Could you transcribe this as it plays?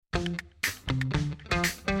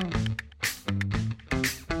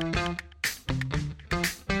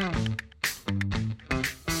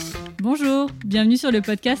Bonjour, bienvenue sur le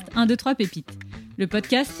podcast 1, 2, 3 Pépites, le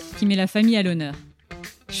podcast qui met la famille à l'honneur.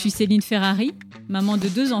 Je suis Céline Ferrari, maman de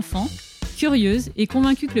 2 enfants, curieuse et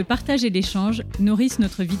convaincue que le partage et l'échange nourrissent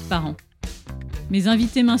notre vie de parents. Mes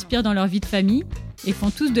invités m'inspirent dans leur vie de famille et font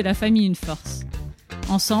tous de la famille une force.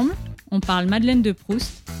 Ensemble, on parle Madeleine de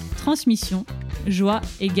Proust, transmission, joie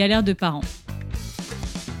et galère de parents.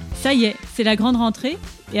 Ça y est, c'est la grande rentrée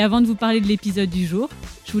et avant de vous parler de l'épisode du jour,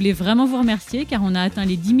 je voulais vraiment vous remercier car on a atteint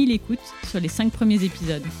les 10 000 écoutes sur les 5 premiers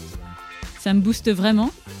épisodes. Ça me booste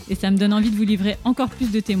vraiment et ça me donne envie de vous livrer encore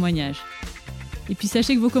plus de témoignages. Et puis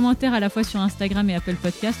sachez que vos commentaires à la fois sur Instagram et Apple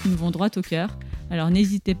Podcast me vont droit au cœur, alors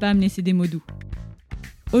n'hésitez pas à me laisser des mots doux.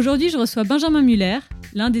 Aujourd'hui, je reçois Benjamin Muller,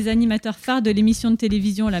 l'un des animateurs phares de l'émission de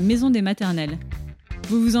télévision La Maison des Maternelles.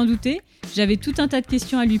 Vous vous en doutez, j'avais tout un tas de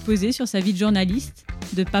questions à lui poser sur sa vie de journaliste,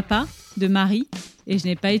 de papa, de mari, et je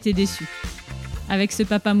n'ai pas été déçue. Avec ce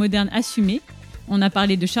papa moderne assumé, on a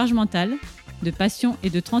parlé de charge mentale, de passion et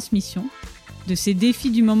de transmission, de ses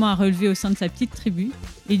défis du moment à relever au sein de sa petite tribu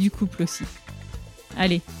et du couple aussi.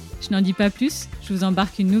 Allez, je n'en dis pas plus, je vous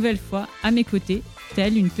embarque une nouvelle fois à mes côtés,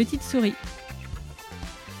 telle une petite souris.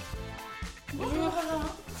 Bonjour,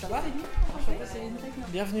 ça va?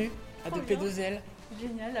 Bienvenue à 2P2L.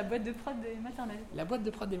 Génial, la boîte de prod des maternelles. La boîte de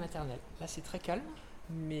prod des maternelles. Là, c'est très calme,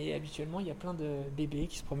 mais habituellement, il y a plein de bébés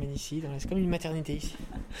qui se promènent ici. C'est comme une maternité ici.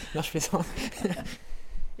 Non, je plaisante.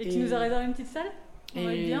 Et tu nous as réservé une petite salle? On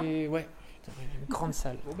va être bien. Ouais, une grande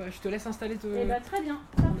salle. Bon, bah, je te laisse installer. Eh bah, très bien,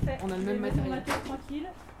 parfait. On a le même matériel. Tranquille.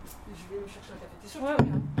 Je vais me chercher un café. T'es sûr?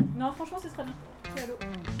 Ouais. Non, franchement, ce sera bien. C'est à l'eau.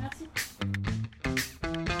 Merci.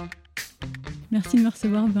 Merci de me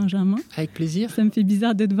recevoir, Benjamin. Avec plaisir. Ça me fait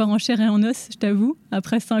bizarre de te voir en chair et en os, je t'avoue,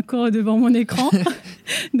 après 5 ans devant mon écran.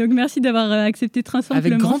 Donc merci d'avoir accepté très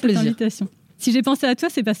simplement cette invitation. Si j'ai pensé à toi,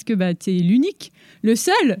 c'est parce que tu es l'unique, le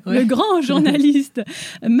seul, le grand journaliste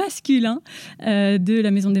masculin de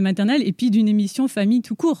la Maison des Maternelles et puis d'une émission famille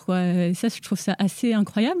tout court, quoi. Et ça, je trouve ça assez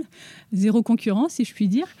incroyable. Zéro concurrence, si je puis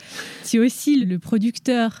dire. Tu es aussi le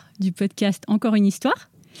producteur du podcast Encore une histoire.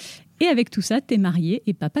 Et avec tout ça, tu es marié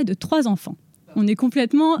et papa de 3 enfants. On est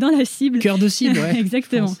complètement dans la cible. Cœur de cible, ouais.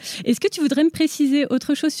 Exactement. Est-ce que tu voudrais me préciser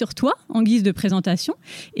autre chose sur toi, en guise de présentation?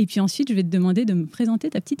 Et puis ensuite, je vais te demander de me présenter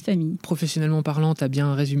ta petite famille. Professionnellement parlant, tu as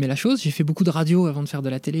bien résumé la chose. J'ai fait beaucoup de radio avant de faire de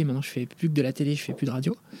la télé. Maintenant, je fais plus que de la télé, je fais plus de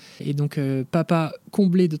radio. Et donc, papa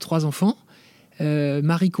comblé de 3 enfants,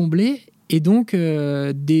 mari comblé, et donc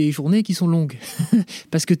des journées qui sont longues.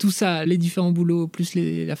 Parce que tout ça, les différents boulots, plus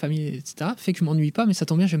la famille, etc., fait que je m'ennuie pas, mais ça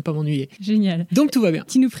tombe bien, j'aime pas m'ennuyer. Génial. Donc tout va bien.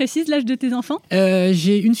 Tu nous précises l'âge de tes enfants?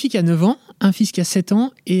 J'ai une fille qui a 9 ans, un fils qui a 7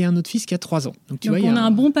 ans et un autre fils qui a 3 ans. Donc on a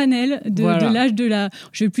un bon panel de l'âge de la,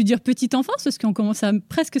 je ne vais plus dire petite enfance, parce qu'on commence à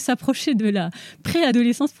presque s'approcher de la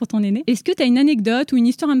préadolescence pour ton aîné. Est-ce que tu as une anecdote ou une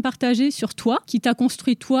histoire à me partager sur toi, qui t'a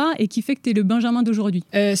construit toi et qui fait que tu es le Benjamin d'aujourd'hui?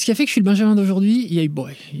 Ce qui a fait que je suis le Benjamin d'aujourd'hui,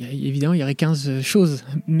 évidemment, il y aurait 15 choses.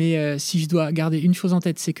 Mais si je dois garder une chose en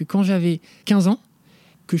tête, c'est que quand j'avais 15 ans,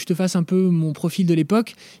 que je te fasse un peu mon profil de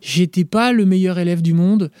l'époque, j'étais pas le meilleur élève du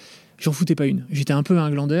monde. J'en foutais pas une. J'étais un peu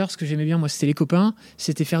un glandeur. Ce que j'aimais bien, moi, c'était les copains,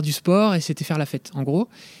 c'était faire du sport et c'était faire la fête, en gros.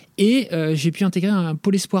 Et j'ai pu intégrer un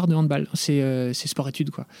pôle espoir de handball. C'est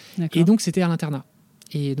sport-études, quoi. D'accord. Et donc, c'était à l'internat.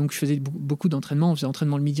 Et donc, je faisais beaucoup d'entraînement. On faisait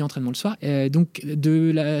entraînement le midi, entraînement le soir. Donc,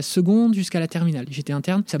 de la seconde jusqu'à la terminale. J'étais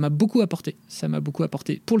interne. Ça m'a beaucoup apporté. Ça m'a beaucoup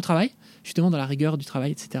apporté pour le travail, justement, dans la rigueur du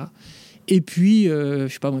travail, etc. Et puis, je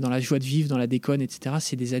sais pas moi, dans la joie de vivre, dans la déconne, etc.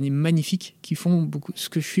 C'est des années magnifiques qui font beaucoup ce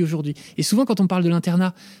que je suis aujourd'hui. Et souvent, quand on parle de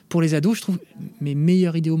l'internat pour les ados, je trouve mes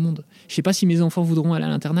meilleures idées au monde. Je sais pas si mes enfants voudront aller à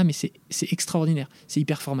l'internat, mais c'est extraordinaire. C'est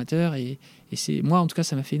hyper formateur et c'est, moi, en tout cas,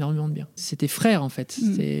 ça m'a fait énormément de bien. C'était frère, en fait.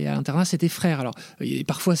 À l'internat, c'était frère. Alors,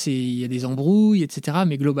 parfois, il y a des embrouilles, etc.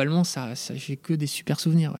 Mais globalement, ça j'ai que des super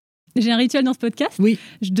souvenirs. Ouais. J'ai un rituel dans ce podcast. Oui.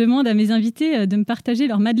 Je demande à mes invités de me partager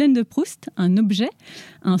leur Madeleine de Proust, un objet,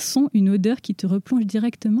 un son, une odeur qui te replonge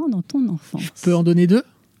directement dans ton enfance. Je peux en donner 2?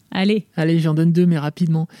 Allez, j'en donne 2, mais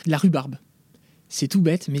rapidement. La rhubarbe. C'est tout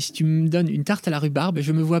bête, mais si tu me donnes une tarte à la rhubarbe,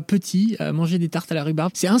 je me vois petit manger des tartes à la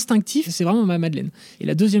rhubarbe. C'est instinctif, c'est vraiment ma Madeleine. Et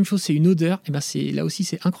la deuxième chose, c'est une odeur. Et là aussi,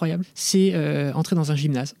 c'est incroyable. C'est entrer dans un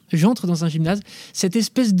gymnase. J'entre dans un gymnase. Cette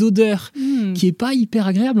espèce d'odeur qui est pas hyper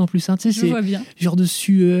agréable en plus. Hein, je vois bien. Genre de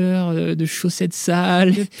sueur, de chaussettes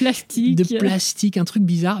sales, de plastique, un truc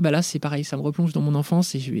bizarre. Là, c'est pareil. Ça me replonge dans mon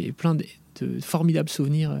enfance et j'ai plein de formidables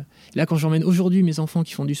souvenirs. Là, quand j'emmène aujourd'hui mes enfants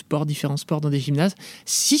qui font du sport, différents sports dans des gymnases,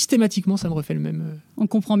 systématiquement, ça me refait le même. On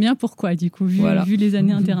comprend bien pourquoi, du coup, vu les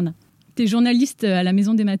années internat. Tu es journaliste à la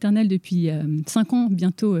Maison des Maternelles depuis 5 ans,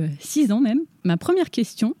 bientôt 6 ans même. Ma première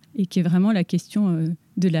question, et qui est vraiment la question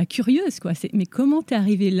de la curieuse, quoi, c'est mais comment t'es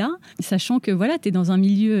arrivée là, sachant que voilà, t'es dans un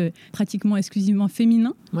milieu pratiquement exclusivement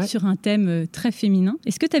féminin, sur un thème très féminin.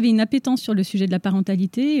 Est-ce que tu avais une appétence sur le sujet de la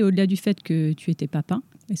parentalité, et au-delà du fait que tu étais papa,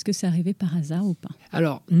 est-ce que c'est arrivé par hasard ou pas ?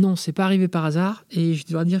 Alors non, c'est pas arrivé par hasard, et je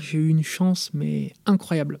dois dire que j'ai eu une chance mais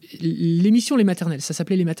incroyable. L'émission Les Maternelles, ça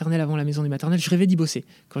s'appelait Les Maternelles avant la Maison des Maternelles, je rêvais d'y bosser.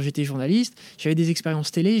 Quand j'étais journaliste, j'avais des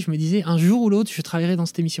expériences télé, et je me disais un jour ou l'autre, je travaillerai dans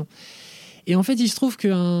cette émission. Et en fait, il se trouve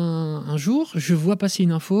qu'un jour, je vois passer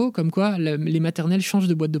une info comme quoi les maternelles changent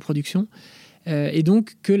de boîte de production. Et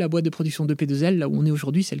donc que la boîte de production de P2L, là où on est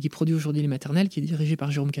aujourd'hui, celle qui produit aujourd'hui les maternelles, qui est dirigée par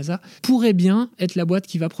Jérôme Casa, pourrait bien être la boîte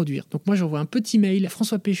qui va produire. Donc moi, j'envoie un petit mail à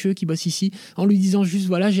François Pécheux, qui bosse ici, en lui disant juste,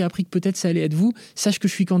 voilà, j'ai appris que peut-être ça allait être vous, sache que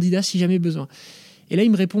je suis candidat si jamais besoin. Et là, il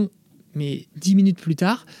me répond, mais 10 minutes plus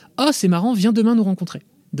tard, « Oh, c'est marrant, viens demain nous rencontrer ».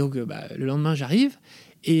 Donc le lendemain, j'arrive.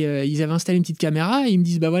 Et ils avaient installé une petite caméra et ils me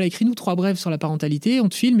disent voilà, écris-nous 3 brèves sur la parentalité, on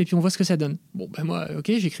te filme et puis on voit ce que ça donne. Bon, moi,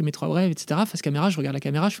 ok, j'écris mes 3 brèves, etc. Face caméra, je regarde la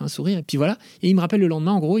caméra, je fais un sourire et puis voilà. Et ils me rappellent le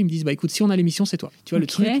lendemain, en gros, ils me disent écoute, si on a l'émission, c'est toi. Tu vois, le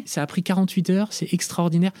truc, ça a pris 48 heures, c'est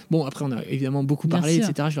extraordinaire. Bon, après, on a évidemment beaucoup parlé,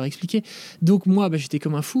 etc. Je leur ai expliqué. Donc, moi, j'étais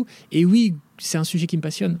comme un fou. Et oui, c'est un sujet qui me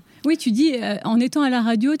passionne. Oui, tu dis, en étant à la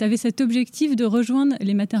radio, tu avais cet objectif de rejoindre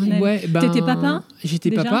les maternelles. Ouais, t'étais papa ?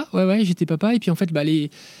 J'étais papa, ouais, j'étais papa. Et puis en fait,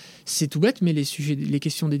 c'est tout bête, mais les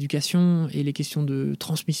questions d'éducation et les questions de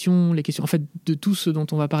transmission, les questions en fait de tout ce dont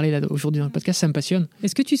on va parler là aujourd'hui dans le podcast, ça me passionne.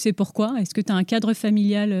 Est-ce que tu sais pourquoi ? Est-ce que tu as un cadre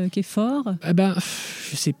familial qui est fort ?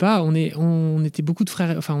 Je sais pas. On est beaucoup de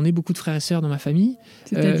frères et sœurs dans ma famille.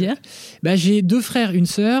 C'est-à-dire ? J'ai 2 frères, une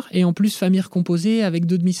sœur, et en plus famille recomposée avec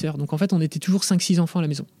 2 demi-sœurs. Donc en fait, on était toujours 5-6 enfants à la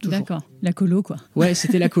maison. Toujours. D'accord. La colo, quoi. Ouais,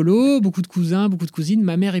 c'était la colo. Beaucoup de cousins, beaucoup de cousines.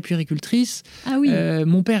 Ma mère est puéricultrice. Ah oui.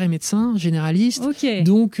 Mon père est médecin généraliste. Ok.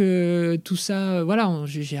 Donc tout ça, voilà,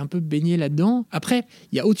 j'ai un peu baigné là-dedans. Après,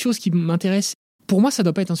 il y a autre chose qui m'intéresse. Pour moi, ça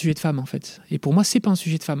doit pas être un sujet de femme, en fait. Et pour moi, c'est pas un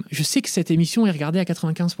sujet de femme. Je sais que cette émission est regardée à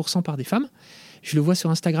 95% par des femmes. Je le vois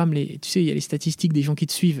sur Instagram, tu sais, il y a les statistiques des gens qui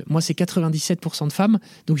te suivent. Moi, c'est 97% de femmes.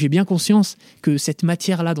 Donc, j'ai bien conscience que cette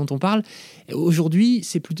matière-là dont on parle, aujourd'hui,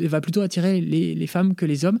 va plutôt attirer les femmes que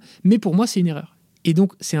les hommes. Mais pour moi, c'est une erreur. Et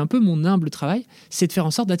donc, c'est un peu mon humble travail, c'est de faire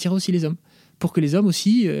en sorte d'attirer aussi les hommes, pour que les hommes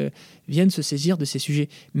aussi viennent se saisir de ces sujets.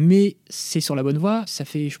 Mais c'est sur la bonne voie. Ça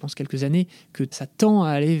fait, je pense, quelques années que ça tend à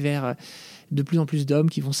aller vers de plus en plus d'hommes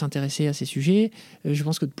qui vont s'intéresser à ces sujets. Je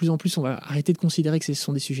pense que de plus en plus, on va arrêter de considérer que ce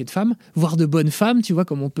sont des sujets de femmes, voire de bonnes femmes, tu vois,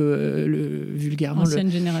 comme on peut vulgairement...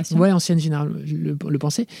 Génération. Ouais, ancienne génération le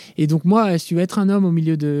penser. Et donc moi, si tu veux être un homme au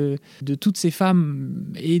milieu de toutes ces femmes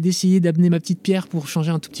et d'essayer d'amener ma petite pierre pour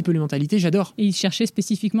changer un tout petit peu les mentalités, j'adore. Et il cherchait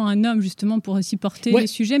spécifiquement un homme, justement, pour aussi porter les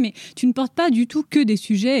sujets. Mais tu ne portes pas du tout que des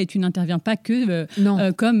sujets et tu n'interviens pas que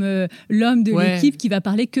comme l'homme de l'équipe qui va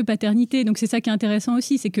parler que paternité. Donc c'est ça qui est intéressant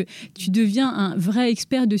aussi, c'est que tu deviens un vrai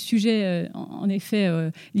expert de sujets, en effet,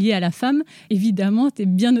 liés à la femme. Évidemment, tu es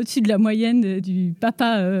bien au-dessus de la moyenne du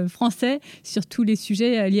papa français sur tous les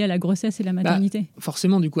sujets liés à la grossesse et la maternité.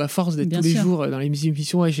 Forcément, du coup, à force d'être tous les jours dans les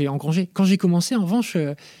émissions, j'ai engrangé. Quand j'ai commencé, en revanche,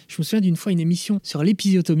 je me souviens d'une fois une émission sur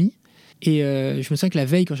l'épisiotomie. Et je me souviens que la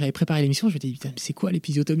veille, quand j'avais préparé l'émission, je me disais, putain, mais c'est quoi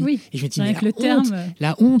l'épisiotomie ? Oui, et je me dis, mais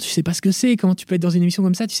la honte, tu sais pas ce que c'est. Comment tu peux être dans une émission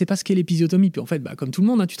comme ça, tu sais pas ce qu'est l'épisiotomie. Puis en fait, comme tout le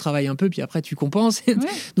monde, tu travailles un peu, puis après tu compenses. Ouais.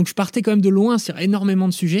 Donc je partais quand même de loin sur énormément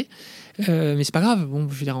de sujets. Mais c'est pas grave. Bon,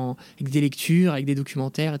 je veux dire, avec des lectures, avec des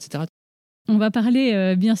documentaires, etc. On va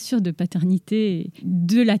parler bien sûr de paternité,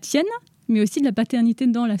 de la tienne, mais aussi de la paternité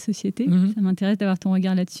dans la société. Ça m'intéresse d'avoir ton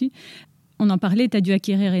regard là-dessus. On en parlait, tu as dû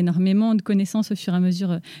acquérir énormément de connaissances au fur et à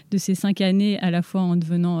mesure de ces 5 années, à la fois en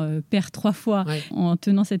devenant père 3 fois, en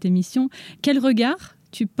tenant cette émission. Quel regard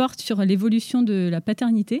tu portes sur l'évolution de la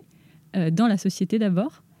paternité dans la société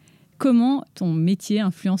d'abord ? Comment ton métier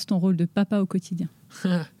influence ton rôle de papa au quotidien ?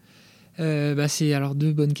 C'est alors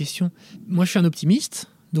 2 bonnes questions. Moi, je suis un optimiste.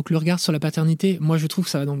 Donc le regard sur la paternité, moi je trouve que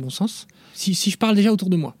ça va dans le bon sens. Si je parle déjà autour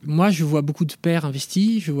de moi, je vois beaucoup de pères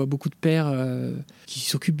investis, je vois beaucoup de pères qui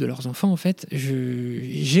s'occupent de leurs enfants en fait.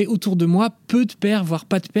 J'ai autour de moi peu de pères, voire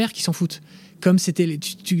pas de pères qui s'en foutent. Comme c'était,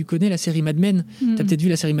 tu connais la série Mad Men, t'as peut-être vu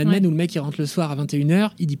la série Mad Men où le mec il rentre le soir à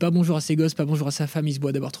 21h, il dit pas bonjour à ses gosses, pas bonjour à sa femme, il se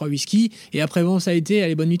boit d'abord 3 whisky et après ça a été,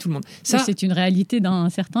 allez bonne nuit tout le monde. Ça, c'est une réalité d'un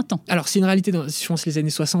certain temps. Alors c'est une réalité, je pense les années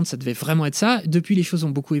 60 ça devait vraiment être ça. Depuis les choses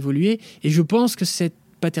ont beaucoup évolué et je pense que cette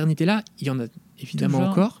paternité-là, il y en a évidemment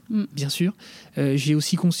Toujours. encore, bien sûr. J'ai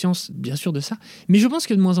aussi conscience, bien sûr, de ça. Mais je pense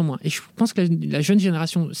que de moins en moins. Et je pense que la jeune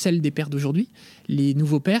génération, celle des pères d'aujourd'hui, les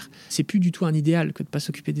nouveaux pères, c'est plus du tout un idéal que de ne pas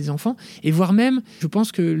s'occuper des enfants. Et voire même, je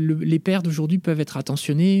pense que les pères d'aujourd'hui peuvent être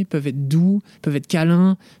attentionnés, peuvent être doux, peuvent être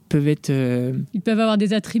câlins, peuvent être... Ils peuvent avoir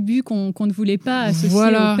des attributs qu'on ne voulait pas associer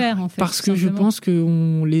Voilà, au père, en fait. parce que je pense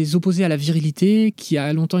qu'on les opposait à la virilité, qui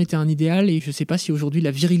a longtemps été un idéal, et je ne sais pas si aujourd'hui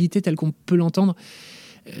la virilité telle qu'on peut l'entendre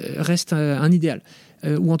reste un idéal.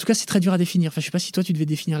 Ou en tout cas, c'est très dur à définir. Enfin, je ne sais pas si toi, tu devais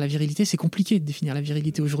définir la virilité. C'est compliqué de définir la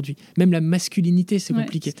virilité aujourd'hui. Même la masculinité, c'est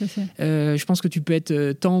compliqué. Tout à fait. Je pense que tu peux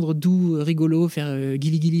être tendre, doux, rigolo, faire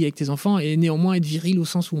guili-guili avec tes enfants, et néanmoins être viril au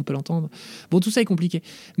sens où on peut l'entendre. Bon, tout ça est compliqué.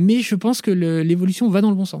 Mais je pense que l'évolution va dans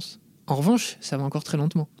le bon sens. En revanche, ça va encore très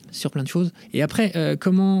lentement sur plein de choses. Et après,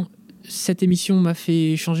 comment cette émission m'a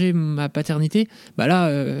fait changer ma paternité, bah là,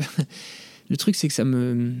 le truc, c'est que ça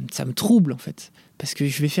me trouble, en fait. Parce que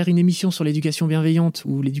je vais faire une émission sur l'éducation bienveillante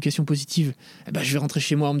ou l'éducation positive. Je vais rentrer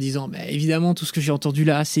chez moi en me disant, évidemment, tout ce que j'ai entendu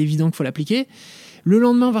là, c'est évident qu'il faut l'appliquer. Le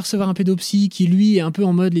lendemain, on va recevoir un pédopsy qui, lui, est un peu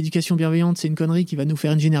en mode l'éducation bienveillante, c'est une connerie qui va nous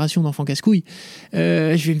faire une génération d'enfants casse-couilles.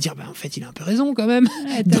 Je vais me dire, en fait, il a un peu raison quand même.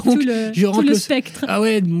 Ouais, donc, tout le spectre. Ah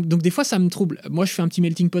ouais, donc des fois, ça me trouble. Moi, je fais un petit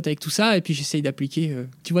melting pot avec tout ça et puis j'essaye d'appliquer,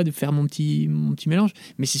 tu vois, de faire mon petit mélange.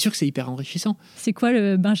 Mais c'est sûr que c'est hyper enrichissant. C'est quoi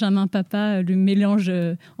le Benjamin Papa, le mélange,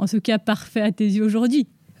 en tout cas, parfait à tes yeux aujourd'hui ?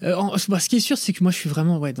 Ce qui est sûr, c'est que moi, je suis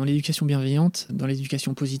vraiment dans l'éducation bienveillante, dans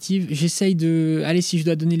l'éducation positive. J'essaye de... Allez, si je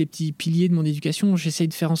dois donner les petits piliers de mon éducation, j'essaye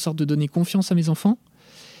de faire en sorte de donner confiance à mes enfants,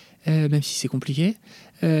 même si c'est compliqué.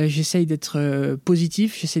 J'essaye d'être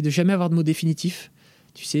positif, j'essaye de jamais avoir de mots définitifs,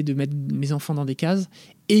 tu sais, de mettre mes enfants dans des cases.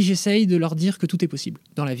 Et j'essaye de leur dire que tout est possible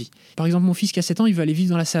dans la vie. Par exemple, mon fils qui a 7 ans, il veut aller vivre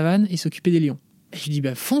dans la savane et s'occuper des lions. Et je lui dis,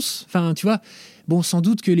 fonce. Enfin, tu vois, bon, sans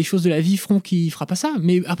doute que les choses de la vie feront qu'il fera pas ça,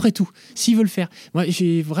 mais après tout, s'il veut le faire. Moi,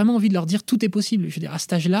 j'ai vraiment envie de leur dire, tout est possible. Je veux dire, à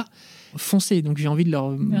cet âge-là, foncez. Donc, j'ai envie de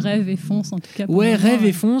leur... Rêve et fonce, en tout cas. Ouais, rêve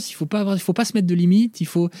et fonce. Il faut pas se mettre de limites.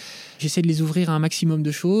 J'essaie de les ouvrir à un maximum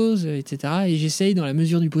de choses, etc. Et j'essaye, dans la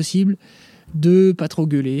mesure du possible, de pas trop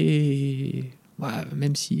gueuler. Et... Ouais,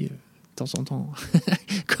 même si... de temps en temps,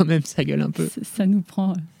 quand même, ça gueule un peu. Ça nous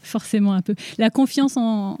prend forcément un peu. La confiance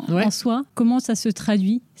en soi, comment ça se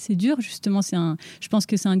traduit ? C'est dur, justement. Je pense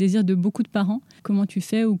que c'est un désir de beaucoup de parents. Comment tu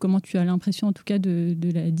fais ou comment tu as l'impression, en tout cas, de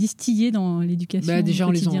la distiller dans l'éducation déjà,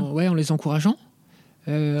 en les encourageant.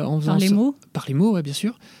 Par les mots ? Par les mots, ouais, bien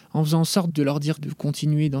sûr. En faisant en sorte de leur dire de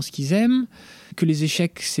continuer dans ce qu'ils aiment, que les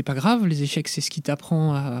échecs, c'est pas grave. Les échecs, c'est ce qui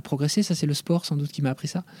t'apprend à progresser. Ça, c'est le sport, sans doute, qui m'a appris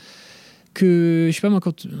ça. Que, je sais pas moi,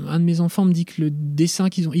 quand un de mes enfants me dit que le dessin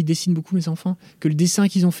ils dessinent beaucoup mes enfants, que le dessin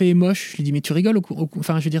qu'ils ont fait est moche, je lui dis mais tu rigoles,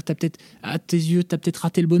 enfin je veux dire, à tes yeux t'as peut-être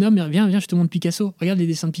raté le bonhomme, mais viens je te montre Picasso, regarde les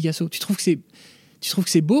dessins de Picasso, tu trouves que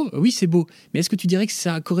c'est beau? Oui, c'est beau, mais est-ce que tu dirais que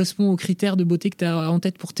ça correspond aux critères de beauté que tu as en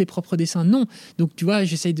tête pour tes propres dessins? Non. Donc tu vois,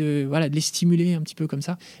 j'essaye de les stimuler un petit peu comme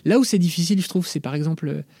ça. Là où c'est difficile, je trouve, c'est par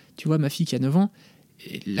exemple, tu vois, ma fille qui a 9 ans,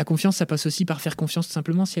 la confiance, ça passe aussi par faire confiance tout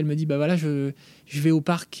simplement. Si elle me dit, je vais au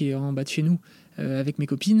parc qui est en bas de chez nous avec mes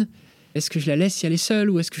copines, est-ce que je la laisse y aller seule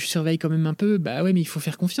ou est-ce que je surveille quand même un peu? Ouais, mais il faut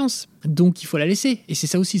faire confiance. Donc il faut la laisser. Et c'est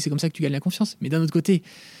ça aussi, c'est comme ça que tu gagnes la confiance. Mais d'un autre côté,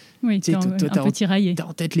 oui, t'es un peu tiraillé. T'as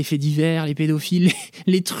en tête les faits divers, les pédophiles,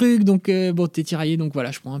 les trucs. Donc t'es tiraillé. Donc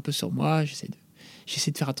voilà, je prends un peu sur moi. J'essaie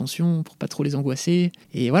de faire attention pour pas trop les angoisser.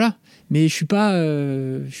 Et voilà. Mais je suis pas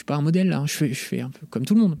un modèle. Hein. Je fais un peu comme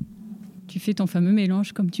tout le monde. Tu fais ton fameux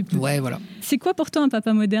mélange comme tu peux. Ouais, voilà. C'est quoi pour toi un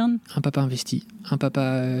papa moderne ? Un papa investi, un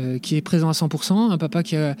papa qui est présent à 100%,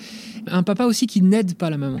 un papa aussi qui n'aide pas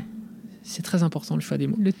la maman. C'est très important le choix des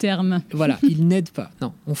mots. Le terme. Voilà, il n'aide pas.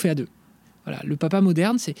 Non, on fait à deux. Voilà, le papa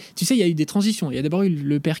moderne, tu sais, il y a eu des transitions. Il y a d'abord eu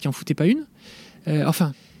le père qui en foutait pas une.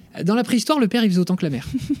 Dans la préhistoire, le père, il faisait autant que la mère.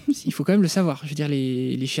 Il faut quand même le savoir. Je veux dire,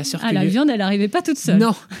 les chasseurs... la viande, elle n'arrivait pas toute seule.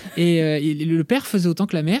 Non. Et le père faisait autant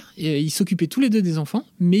que la mère. Et ils s'occupaient tous les deux des enfants,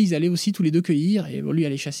 mais ils allaient aussi tous les deux cueillir. Et lui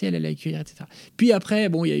allait chasser, elle allait cueillir, etc. Puis après,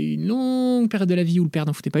 il y a eu une longue période de la vie où le père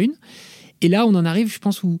n'en foutait pas une. Et là, on en arrive, je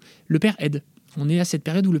pense, où le père aide. On est à cette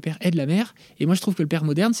période où le père aide la mère. Et moi, je trouve que le père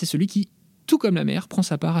moderne, c'est celui qui, tout comme la mère, prend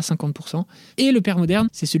sa part à 50%. Et le père moderne,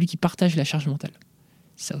 c'est celui qui partage la charge mentale.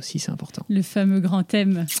 Ça aussi, c'est important. Le fameux grand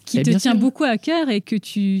thème qui te tient beaucoup à cœur et que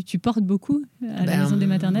tu portes beaucoup à la maison des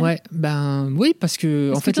maternelles. Ouais, oui, parce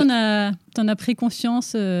que... Est-ce que t'en as pris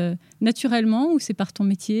conscience naturellement, ou c'est par ton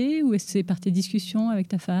métier, ou est-ce que c'est par tes discussions avec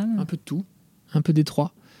ta femme ? Un peu de tout, un peu des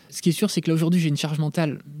trois. Ce qui est sûr, c'est que là, aujourd'hui, j'ai une charge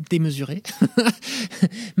mentale démesurée.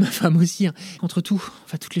 Ma femme aussi. Hein. Entre tout,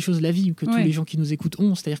 toutes les choses de la vie que tous les gens qui nous écoutent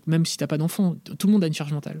ont. C'est-à-dire que même si t'as pas d'enfant, tout le monde a une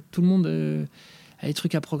charge mentale. Tout le monde... a les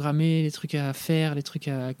trucs à programmer, les trucs à faire, les trucs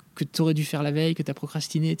que tu aurais dû faire la veille, que tu as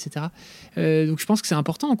procrastiné, etc. Donc je pense que c'est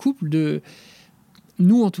important en couple de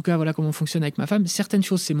nous, en tout cas, voilà comment on fonctionne avec ma femme. Certaines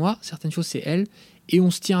choses, c'est moi, certaines choses, c'est elle, et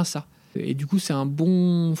on se tient à ça. Et du coup, c'est un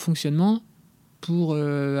bon fonctionnement pour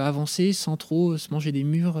avancer sans trop se manger des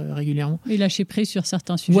murs régulièrement. Et lâcher prise sur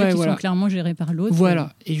certains sujets sont clairement gérés par l'autre.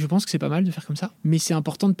 Voilà, et je pense que c'est pas mal de faire comme ça. Mais c'est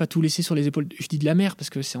important de ne pas tout laisser sur les épaules. Je dis de la mère, parce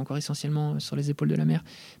que c'est encore essentiellement sur les épaules de la mère.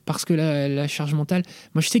 Parce que la charge mentale...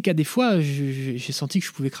 Moi, je sais qu'à des fois, j'ai senti que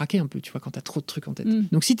je pouvais craquer un peu, tu vois, quand t'as trop de trucs en tête.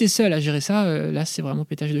 Donc si t'es seul à gérer ça, là, c'est vraiment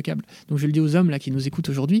pétage de câble. Donc je le dis aux hommes là qui nous écoutent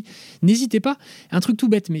aujourd'hui, n'hésitez pas. Un truc tout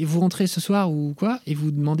bête, mais vous rentrez ce soir ou quoi, et vous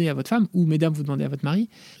demandez à votre femme, ou mesdames, vous demandez à votre mari,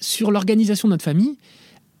 sur l'organisation de notre famille,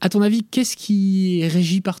 à ton avis, qu'est-ce qui est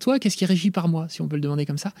régi par toi, qu'est-ce qui est régi par moi, si on peut le demander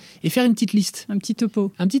comme ça, et faire une petite liste. Un petit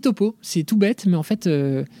topo. Un petit topo, c'est tout bête, mais en fait,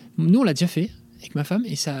 nous, on l'a déjà fait avec ma femme,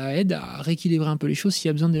 et ça aide à rééquilibrer un peu les choses s'il y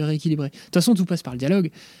a besoin de rééquilibrer. De toute façon, tout passe par le dialogue,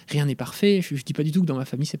 rien n'est parfait, je dis pas du tout que dans ma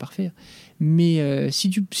famille, c'est parfait, mais si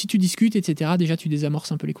tu discutes, etc., déjà, tu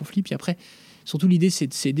désamorces un peu les conflits, puis après, surtout, l'idée, c'est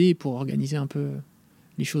de s'aider pour organiser un peu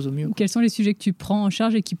les choses au mieux. Quels sont les sujets que tu prends en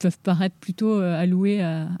charge et qui peuvent paraître plutôt alloués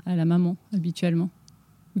à la maman, habituellement ?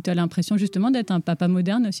 Ou tu as l'impression justement d'être un papa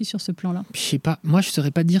moderne aussi sur ce plan-là ? Je sais pas, moi je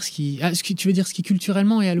saurais pas dire ce qui tu veux dire ce qui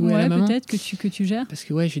culturellement est alloué à la maman ? Peut-être que tu gères. Parce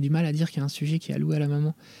que j'ai du mal à dire qu'il y a un sujet qui est alloué à la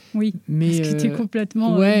maman. Oui, mais parce que tu es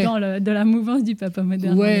complètement dans la mouvance du papa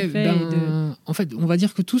moderne. En fait, on va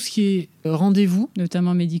dire que tout ce qui est rendez-vous,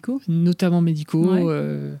 notamment médicaux,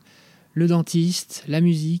 le dentiste, la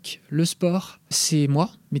musique, le sport, c'est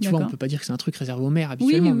moi. Mais tu vois, on peut pas dire que c'est un truc réservé aux mères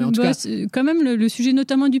habituellement. Oui, mais en tout cas, quand même, le sujet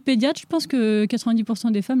notamment du pédiatre, je pense que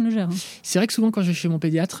 90% des femmes le gèrent. C'est vrai que souvent, quand je vais chez mon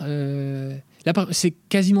pédiatre, là, c'est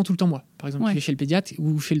quasiment tout le temps moi. Par exemple, je vais chez le pédiatre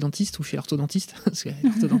ou chez le dentiste ou chez l'orthodontiste. Parce que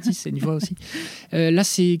l'orthodontiste, c'est une voix aussi. Là,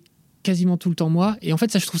 c'est quasiment tout le temps moi. Et en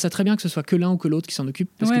fait, ça, je trouve ça très bien que ce soit que l'un ou que l'autre qui s'en occupe.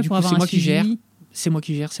 Parce que du coup, c'est moi qui gère. C'est moi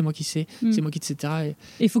qui gère, c'est moi qui sais, c'est moi qui, etc.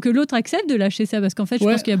 Et il faut que l'autre accepte de lâcher ça, parce qu'en fait, je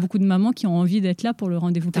pense qu'il y a beaucoup de mamans qui ont envie d'être là pour le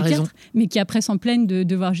rendez-vous pédiatre, mais qui après s'en plaignient de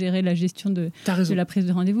devoir gérer la gestion de la prise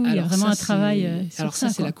de rendez-vous. Alors, il y a vraiment un travail sur alors ça,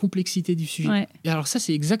 c'est la complexité du sujet. Ouais. Et alors ça,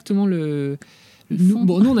 c'est exactement nous,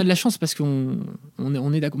 on a de la chance parce qu'on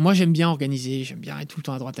est d'accord. Moi, j'aime bien organiser, j'aime bien être tout le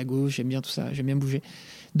temps à droite à gauche, j'aime bien tout ça, j'aime bien bouger.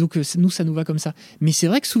 Donc, nous, ça nous va comme ça. Mais c'est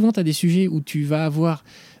vrai que souvent, tu as des sujets où tu vas avoir...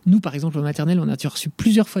 Nous, par exemple, au maternel, on a reçu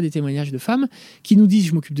plusieurs fois des témoignages de femmes qui nous disent «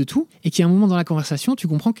 je m'occupe de tout » et qui, à un moment dans la conversation, tu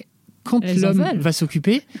comprends que quand l'homme va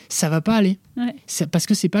s'occuper, ça va pas aller. Ouais. Parce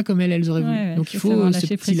que c'est pas comme elles auraient voulu. Donc, il faut ce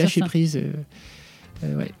petit lâcher prise.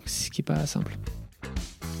 Ce qui est pas simple.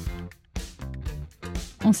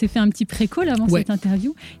 On s'est fait un petit pré-call avant cette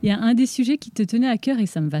interview. Il y a un des sujets qui te tenait à cœur et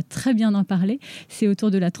ça me va très bien d'en parler. C'est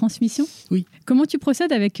autour de la transmission. Oui. Comment tu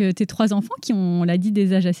procèdes avec tes 3 enfants qui ont, on l'a dit,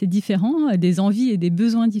 des âges assez différents, des envies et des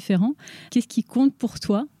besoins différents ? Qu'est-ce qui compte pour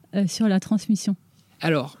toi sur la transmission ?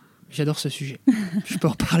 Alors, j'adore ce sujet. Je peux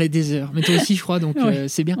en parler des heures. Mais toi aussi, je crois, donc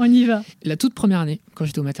c'est bien. On y va. La toute première année, quand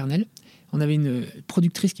j'étais au maternel, on avait une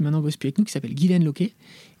productrice qui maintenant bosse plus avec nous, qui s'appelle Guylaine Loquet,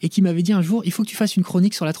 et qui m'avait dit un jour, il faut que tu fasses une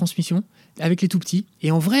chronique sur la transmission avec les tout petits.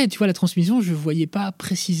 Et en vrai, tu vois, la transmission, je ne voyais pas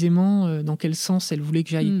précisément dans quel sens elle voulait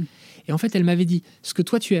que j'aille. Et en fait, elle m'avait dit, ce que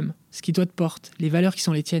toi tu aimes, ce qui toi te porte, les valeurs qui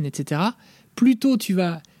sont les tiennes, etc., plus tôt tu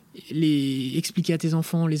vas les expliquer à tes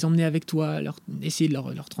enfants, les emmener avec toi, essayer de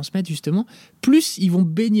leur transmettre justement, plus ils vont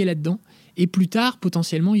baigner là-dedans. Et plus tard,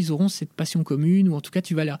 potentiellement, ils auront cette passion commune, ou en tout cas,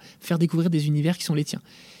 tu vas leur faire découvrir des univers qui sont les tiens.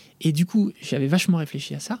 Et du coup, j'avais vachement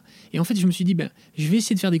réfléchi à ça. Et en fait, je me suis dit, je vais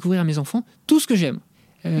essayer de faire découvrir à mes enfants tout ce que j'aime.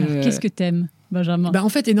 Qu'est-ce que t'aimes, Benjamin ? En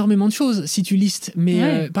fait, énormément de choses, si tu listes.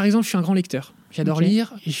 Mais par exemple, je suis un grand lecteur. J'adore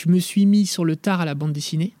lire. Et je me suis mis sur le tard à la bande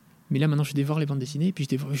dessinée. Mais là, maintenant, je dévore les bandes dessinées. Et puis,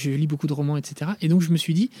 je lis beaucoup de romans, etc. Et donc, je me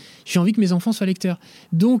suis dit, j'ai envie que mes enfants soient lecteurs.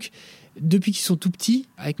 Donc, depuis qu'ils sont tout petits,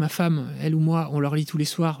 avec ma femme, elle ou moi, on leur lit tous les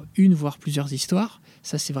soirs une, voire plusieurs histoires.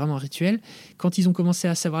 Ça, c'est vraiment un rituel. Quand ils ont commencé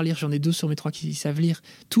à savoir lire, j'en ai 2 sur mes 3 qui savent lire.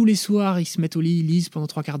 Tous les soirs, ils se mettent au lit, ils lisent pendant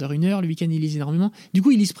 3 quarts d'heure, 1 heure. Le week-end, ils lisent énormément. Du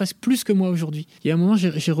coup, ils lisent presque plus que moi aujourd'hui. Il y a un moment,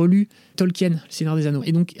 j'ai relu Tolkien, Le Seigneur des Anneaux.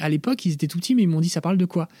 Et donc, à l'époque, ils étaient tout petits, mais ils m'ont dit, ça parle de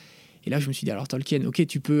quoi ? Et là, je me suis dit, alors Tolkien, ok,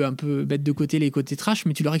 tu peux un peu mettre de côté les côtés trash,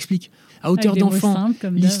 mais tu leur expliques à hauteur d'enfant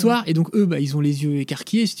l'histoire. Et donc, eux, ils ont les yeux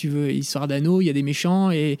écarquillés, si tu veux. Histoire d'anneau, il y a des méchants,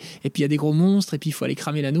 et puis il y a des gros monstres, et puis il faut aller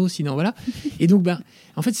cramer l'anneau, sinon voilà. Et donc,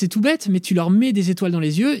 en fait, c'est tout bête, mais tu leur mets des étoiles dans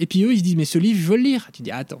les yeux, et puis eux, ils se disent, mais ce livre, je veux le lire. Tu dis,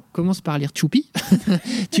 attends, commence par lire Choupi.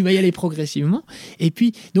 Tu vas y aller progressivement. Et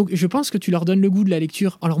puis, donc, je pense que tu leur donnes le goût de la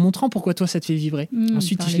lecture en leur montrant pourquoi toi, ça te fait vibrer.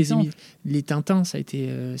 Ensuite, je les ai mis. Les Tintins, ça a été,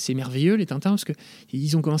 c'est merveilleux, les Tintins, parce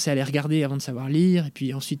qu'ils ont commencé à les regarder regarder avant de savoir lire. Et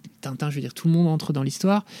puis ensuite, Tintin, je veux dire, tout le monde entre dans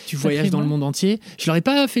l'histoire. Tu voyages dans le monde entier. Je leur ai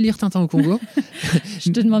pas fait lire Tintin au Congo. Je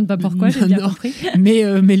te demande pas pourquoi, j'ai bien compris.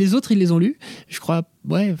 Mais les autres, ils les ont lus. Je crois,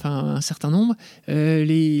 un certain nombre.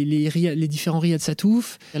 Les différents Riyad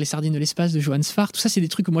Satouf, les sardines de l'espace de Johann Sfar, tout ça, c'est des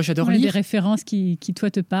trucs que moi j'adore lire. Des références qui toi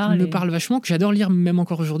te parlent. Me parlent vachement, que j'adore lire même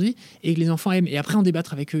encore aujourd'hui, et que les enfants aiment. Et après, en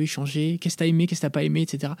débattre avec eux, échanger, qu'est-ce que t'as aimé, qu'est-ce que t'as pas aimé,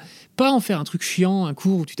 etc. Pas en faire un truc chiant, un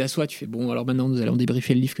cours où tu t'assois, tu fais bon, alors maintenant nous allons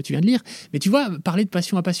débriefer le livre que tu viens de lire. Mais tu vois, parler de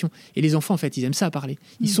passion à passion. Et les enfants, en fait, ils aiment ça parler.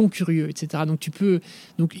 Ils sont curieux, etc. Donc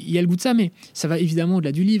il y a le goût de ça, mais ça va évidemment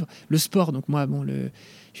au-delà du livre. Le sport, donc moi,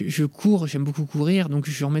 je cours, j'aime beaucoup courir, donc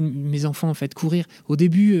j'emmène mes enfants en fait courir. Au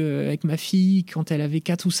début, avec ma fille, quand elle avait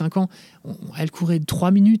 4 ou 5 ans, elle courait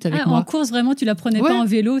 3 minutes avec moi. En course, vraiment, tu la prenais pas en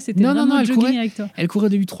vélo, c'était vraiment elle jogging courait, avec toi. Elle courait au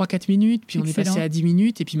début 3-4 minutes, puis Excellent. on est passé à 10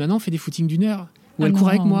 minutes, et puis maintenant on fait des footings d'1 heure. Où elle court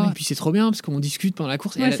avec moi, et puis c'est trop bien parce qu'on discute pendant la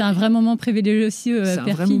course. Ouais, c'est un vrai moment privilégié aussi. C'est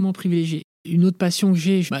un vrai moment privilégié. Une autre passion que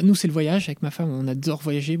j'ai, nous, c'est le voyage. Avec ma femme, on adore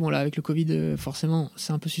voyager. Bon, là, avec le Covid, forcément,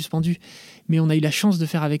 c'est un peu suspendu. Mais on a eu la chance de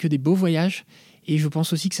faire avec eux des beaux voyages. Et je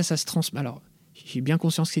pense aussi que ça se transmet. Alors, j'ai bien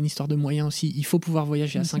conscience que c'est une histoire de moyens aussi. Il faut pouvoir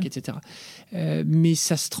voyager à 5, etc. Mais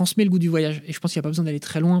ça se transmet le goût du voyage. Et je pense qu'il n'y a pas besoin d'aller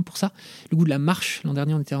très loin pour ça. Le goût de la marche. L'an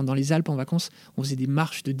dernier, on était dans les Alpes en vacances. On faisait des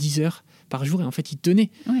marches de 10 heures par jour. Et en fait, ils tenaient.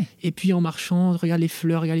 Ouais. Et puis, en marchant, regarde les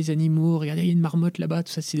fleurs, regarde les animaux, regarde, il y a une marmotte là-bas.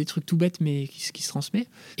 Tout ça, c'est des trucs tout bêtes, mais qui se transmet.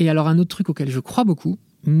 Et alors, un autre truc auquel je crois beaucoup,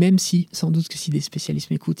 même si, sans doute que si des spécialistes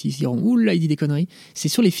m'écoutent, ils se diront « Oula, il dit des conneries », c'est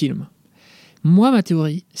sur les films. Moi, ma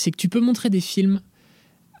théorie, c'est que tu peux montrer des films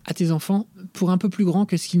à tes enfants pour un peu plus grands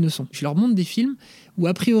que ce qu'ils ne sont. Je leur montre des films où,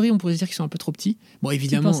 a priori, on pourrait se dire qu'ils sont un peu trop petits. Bon,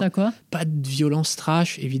 évidemment, tu penses à quoi ? Pas de violence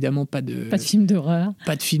trash, évidemment, pas de film d'horreur.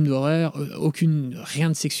 Pas de film d'horreur, rien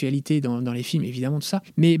de sexualité dans les films, évidemment, tout ça.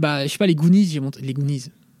 Mais, je sais pas, les Goonies, j'ai montré les Goonies.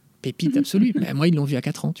 Pépite absolue. Moi, ils l'ont vu à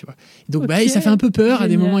 4 ans, tu vois. Donc, ça fait un peu peur à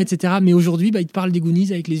des moments, etc. Mais aujourd'hui, ils te parlent des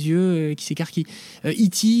Goonies avec les yeux qui s'écarquillent.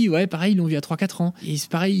 E.T., pareil, ils l'ont vu à 3-4 ans. Et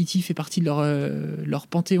c'est pareil, E.T. fait partie de leur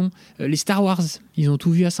panthéon. Les Star Wars, ils ont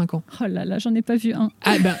tout vu à 5 ans. Oh là là, j'en ai pas vu un.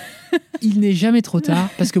 Il n'est jamais trop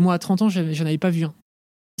tard, parce que moi, à 30 ans, j'en avais pas vu un.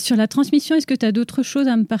 Sur la transmission, est-ce que tu as d'autres choses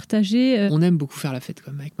à me partager ? On aime beaucoup faire la fête,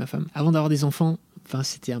 comme avec ma femme. Avant d'avoir des enfants,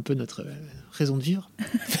 c'était un peu notre raison de vivre,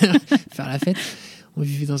 faire la fête. On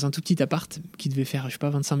vivait dans un tout petit appart qui devait faire,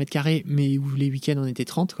 25 mètres carrés, mais où les week-ends on était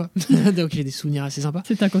 30, quoi. Donc j'ai des souvenirs assez sympas.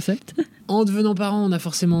 C'est un concept. En devenant parents, on a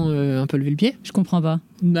forcément un peu levé le pied. Je comprends pas.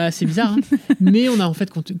 C'est bizarre, hein. Mais on a en fait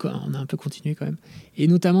on a un peu continué quand même. Et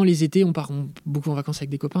notamment les étés, on part beaucoup en vacances avec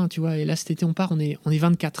des copains, tu vois. Et là cet été, on est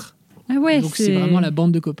 24. Ah ouais, donc c'est vraiment la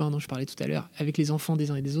bande de copains dont je parlais tout à l'heure, avec les enfants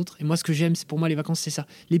des uns et des autres. Et moi, ce que j'aime, c'est pour moi les vacances, c'est ça.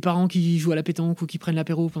 Les parents qui jouent à la pétanque ou qui prennent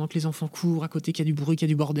l'apéro pendant que les enfants courent à côté, qu'il y a du bruit, qu'il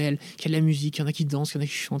y a du bordel, qu'il y a de la musique, qu'il y en a qui dansent, qu'il y en a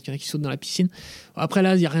qui chantent, qu'il y en a qui sautent dans la piscine. Après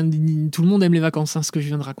là, il y a rien. Tout le monde aime les vacances, ce que je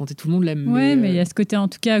viens de raconter. Tout le monde l'aime. Ouais, mais il y a ce côté en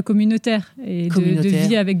tout cas communautaire et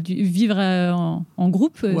de vivre en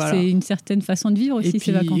groupe. Voilà. C'est une certaine façon de vivre aussi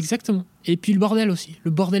ces vacances. Exactement. Et puis le bordel aussi,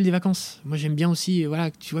 le bordel des vacances. Moi, j'aime bien aussi.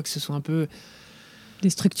 Tu vois que ce soit un peu des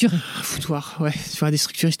structures. Un foutoir, ouais. Tu vois, des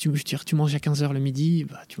structures, si tu manges à 15h le midi,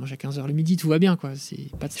 tu manges à 15h le midi, tout va bien, quoi. C'est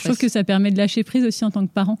pas de stress. Je trouve que ça permet de lâcher prise aussi en tant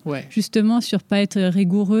que parent. Ouais. Justement, sur pas être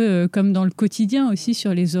rigoureux comme dans le quotidien aussi,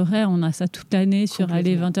 sur les horaires. On a ça toute l'année, sur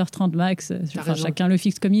 20h30 max. Chacun le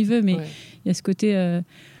fixe comme il veut, mais il y a ce côté,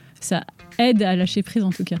 ça aide à lâcher prise en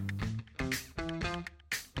tout cas.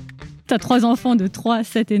 Tu as 3 enfants de 3,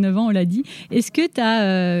 7 et 9 ans, on l'a dit. Est-ce que tu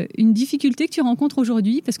as une difficulté que tu rencontres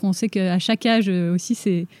aujourd'hui ? Parce qu'on sait qu'à chaque âge aussi,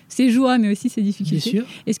 c'est joie, mais aussi c'est difficulté. Bien sûr.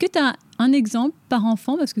 Est-ce que tu as un exemple par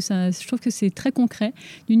enfant ? Parce que je trouve que c'est très concret,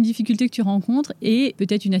 d'une difficulté que tu rencontres et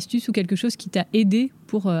peut-être une astuce ou quelque chose qui t'a aidé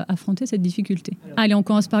pour affronter cette difficulté. Allez, on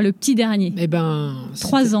commence par le petit dernier.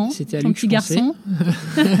 3 ans, ton petit garçon.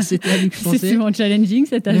 C'était à lui que je pensais. C'est souvent challenging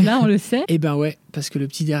cet âge-là, on le sait. Ouais, parce que le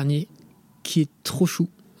petit dernier, qui est trop chou,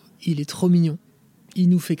 il est trop mignon, il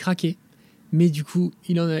nous fait craquer, mais du coup,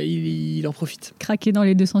 il en profite. Craquer dans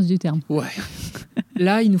les 2 sens du terme. Ouais.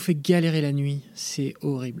 Là, il nous fait galérer la nuit, c'est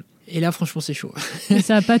horrible. Et là, franchement, c'est chaud. Et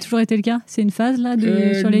ça n'a pas toujours été le cas ? C'est une phase là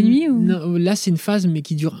sur les nuits ou... Non, là, c'est une phase, mais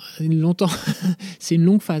qui dure longtemps. C'est une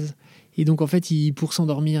longue phase. Et donc, en fait, pour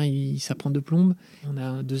s'endormir, ça prend de plombe. On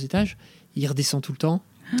a 2 étages. Il redescend tout le temps.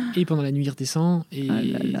 Et pendant la nuit, il redescend. Et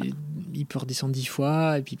il peut redescendre 10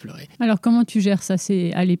 fois et puis pleurer. Alors, comment tu gères ça ?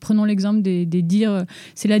 Allez, prenons l'exemple des dires.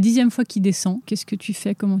 C'est la 10e fois qu'il descend. Qu'est-ce que tu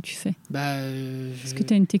fais ? Comment tu fais ? Est-ce que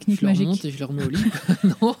tu as une technique magique ? Je le remets et je le remets au lit.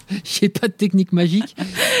 Non, je j'ai pas de technique magique.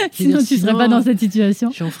 Sinon, tu serais pas dans cette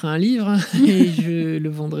situation. J'en ferai un livre et je le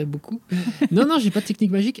vendrai beaucoup. Non, j'ai pas de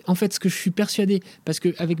technique magique. En fait, ce que je suis persuadé, parce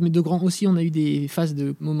qu'avec mes 2 grands aussi, on a eu des phases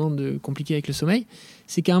de moments compliqués avec le sommeil,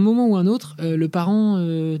 c'est qu'à un moment ou un autre, le parent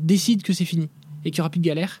décide que c'est fini et qu'il y aura plus de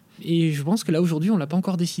galère. Et je pense que là, aujourd'hui, on l'a pas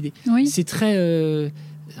encore décidé. Oui. C'est très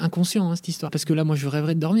inconscient, cette histoire. Parce que là, moi, je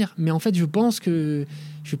rêverais de dormir. Mais en fait, je pense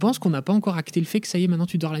qu'on n'a pas encore acté le fait que ça y est, maintenant,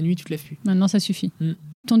 tu dors la nuit, tu te lèves plus. Maintenant, ça suffit.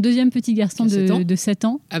 Ton deuxième petit garçon de 7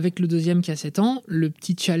 ans. Avec le deuxième qui a 7 ans, le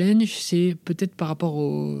petit challenge, c'est peut-être par rapport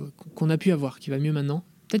qu'on a pu avoir, qui va mieux maintenant,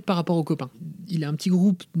 peut-être par rapport aux copains. Il a un petit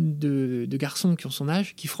groupe de garçons qui ont son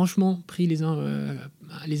âge, qui franchement, pris les uns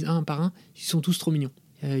un par un, ils sont tous trop mignons.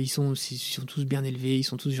 Ils sont tous bien élevés, ils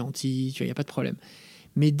sont tous gentils, tu vois, il n'y a pas de problème.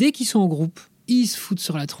 Mais dès qu'ils sont en groupe, ils se foutent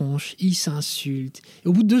sur la tronche, ils s'insultent. Et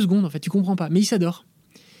au bout de 2 secondes, en fait, tu comprends pas, mais ils s'adorent.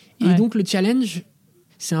 Et donc, le challenge,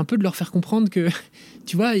 c'est un peu de leur faire comprendre que,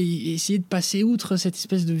 tu vois, essayer de passer outre cette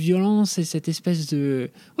espèce de violence et cette espèce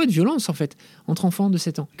de violence, en fait, entre enfants de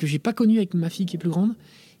 7 ans, que j'ai pas connu avec ma fille qui est plus grande.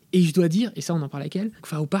 Et je dois dire, et ça, on en parle avec elle,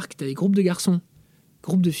 au parc, t'as des groupes de garçons,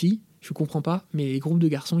 groupes de filles, je comprends pas, mais les groupes de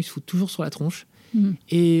garçons, ils se foutent toujours sur la tronche.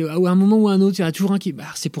 Et à un moment ou à un autre, il y en a toujours un qui...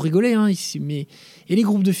 c'est pour rigoler, hein, mais... Et les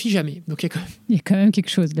groupes de filles, jamais. Donc il y a quand même quelque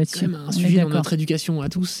chose là-dessus. C'est quand même un sujet dans notre éducation à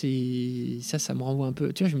tous. Et ça me renvoie un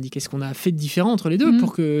peu... Tu vois, je me dis, qu'est-ce qu'on a fait de différent entre les deux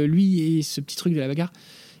pour que lui ait ce petit truc de la bagarre.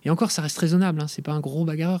 Et encore, ça reste raisonnable. Hein, c'est pas un gros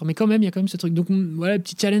bagarreur. Mais quand même, il y a quand même ce truc. Donc voilà, le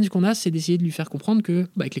petit challenge qu'on a, c'est d'essayer de lui faire comprendre que,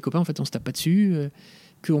 avec les copains, en fait, on se tape pas dessus...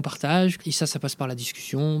 qu'on partage, et ça passe par la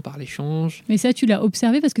discussion, par l'échange. Mais ça, tu l'as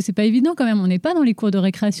observé, parce que c'est pas évident quand même, on n'est pas dans les cours de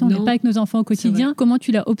récréation, on n'est pas avec nos enfants au quotidien. Comment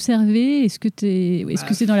tu l'as observé? Est-ce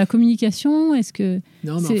que c'est dans la communication? Non,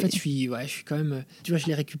 mais en fait, je suis quand même... Tu vois, je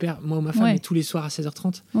les récupère, moi ou ma femme, tous les soirs à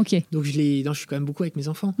 16h30. Ok. Donc, je suis quand même beaucoup avec mes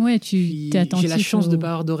enfants. Ouais, t'es attentif. J'ai la chance de pas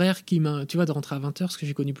avoir d'horaire tu vois, de rentrer à 20h, ce que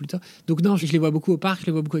j'ai connu plus tard. Donc, non, je les vois beaucoup au parc, je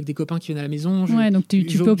les vois beaucoup avec des copains qui viennent à la maison. Donc tu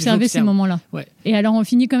peux observer ces moments-là. Ouais. Et alors, on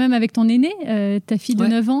finit quand même avec ton aîné, ta fille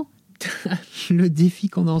de 9 ans. Le défi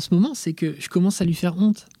qu'on a en ce moment, c'est que je commence à lui faire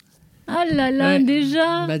honte. Ah là là,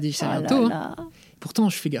 déjà. C'est bientôt. Hein. Pourtant,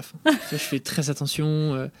 je fais gaffe. Je fais très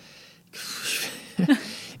attention.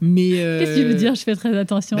 Mais qu'est-ce que tu veux dire? Je fais très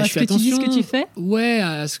attention à ce que tu dis, ce que tu fais. Ouais,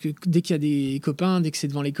 à ce que dès qu'il y a des copains, dès que c'est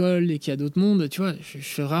devant l'école, dès qu'il y a d'autres mondes, tu vois, je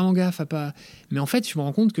fais vraiment gaffe à pas. Mais en fait, je me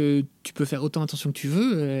rends compte que tu peux faire autant attention que tu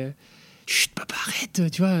veux. Chut, papa,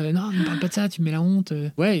 arrête, tu vois, non, ne parle pas de ça, tu me mets la honte.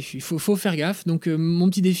 Ouais, il faut faire gaffe. Donc, mon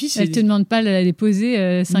petit défi, c'est... Elle te demande pas de la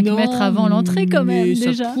déposer 5 mètres avant l'entrée, quand même, ça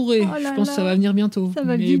déjà. Pourrait. Je pense que ça va venir bientôt. Ça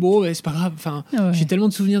va mais vite. Bon, c'est pas grave. Enfin, j'ai tellement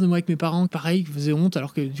de souvenirs de moi avec mes parents, pareil, qui faisaient honte,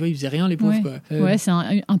 alors que, tu vois, ils faisaient rien, les pauvres. Quoi. C'est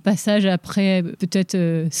un passage après, peut-être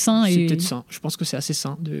sain. C'est peut-être sain. Je pense que c'est assez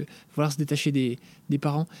sain de vouloir se détacher des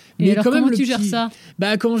parents. Et mais alors, quand même, comment tu gères ça?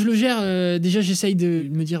 Comment je le gère, déjà, j'essaye de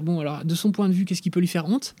me dire, bon, alors, de son point de vue, qu'est-ce qui peut lui faire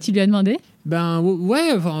honte? Tu lui as demandé?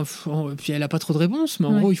 Ouais, puis elle a pas trop de réponses, mais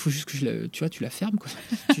en gros, il faut juste que tu la fermes, quoi.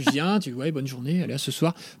 Tu viens, bonne journée, allez, à ce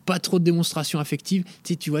soir. Pas trop de démonstrations affectives.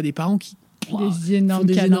 Tu vois des parents qui font des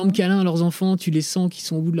énormes câlins à leurs enfants, tu les sens qui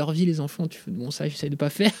sont au bout de leur vie, les enfants. Bon, ça, j'essaye de pas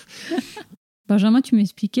faire. Benjamin, tu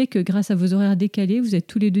m'expliquais que grâce à vos horaires décalés, vous êtes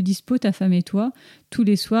tous les deux dispo, ta femme et toi, tous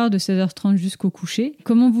les soirs de 16h30 jusqu'au coucher.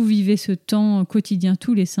 Comment vous vivez ce temps quotidien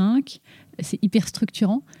tous les 5? C'est hyper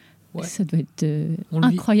structurant. Ouais. Ça doit être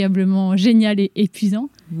incroyablement génial et épuisant.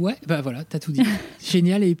 Ouais, voilà, t'as tout dit.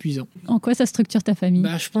 Génial et épuisant. En quoi ça structure ta famille?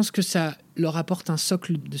 Je pense que ça leur apporte un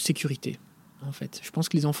socle de sécurité, en fait. Je pense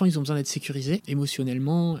que les enfants, ils ont besoin d'être sécurisés,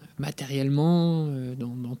 émotionnellement, matériellement,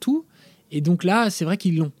 dans tout. Et donc là, c'est vrai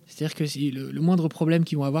qu'ils l'ont. C'est-à-dire que le moindre problème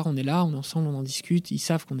qu'ils vont avoir, on est là, on est ensemble, on en discute, ils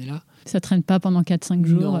savent qu'on est là. Ça traîne pas pendant 4-5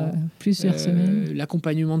 jours, plusieurs semaines.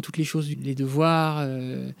 L'accompagnement de toutes les choses, les devoirs...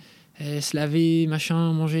 se laver,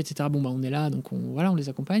 machin, manger, etc. On est là, donc on les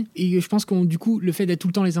accompagne. Et je pense que du coup, le fait d'être tout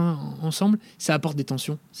le temps les uns ensemble, ça apporte des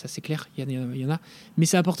tensions, ça c'est clair, il y en a. Mais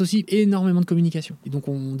ça apporte aussi énormément de communication. Et donc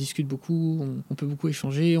on discute beaucoup, on peut beaucoup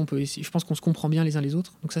échanger, je pense qu'on se comprend bien les uns les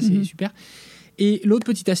autres, donc ça c'est super. Et l'autre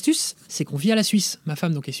petite astuce, c'est qu'on vit à la Suisse. Ma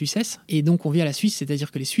femme donc est suissesse, et donc on vit à la Suisse, c'est-à-dire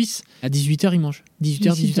que les Suisses, à 18h, ils mangent.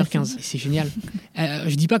 18h, 18h15. Et c'est génial.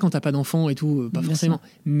 Je dis pas quand t'as pas d'enfants et tout, pas forcément.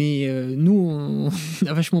 Mais nous, on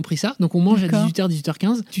a vachement pris ça. Donc on mange à 18h,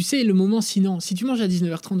 18h15. Tu sais, le moment, sinon, si tu manges à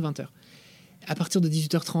 19h30, 20h, à partir de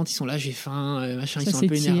 18h30, ils sont là, j'ai faim, machin, ils sont un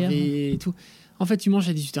peu énervés et tout. En fait, tu manges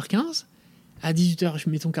à 18h15. À 18h,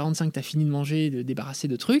 mettons 45, t'as fini de manger, de débarrasser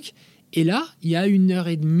de trucs. Et là, il y a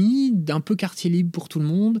 1h30 d'un peu quartier libre pour tout le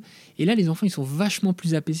monde. Et là, les enfants, ils sont vachement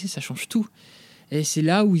plus apaisés, ça change tout. Et c'est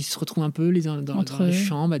là où ils se retrouvent un peu dans la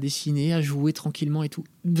chambre, à dessiner, à jouer tranquillement et tout.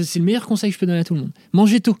 c'est le meilleur conseil que je peux donner à tout le monde.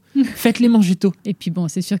 Mangez tôt. Faites-les manger tôt. Et puis bon,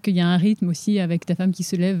 c'est sûr qu'il y a un rythme aussi avec ta femme qui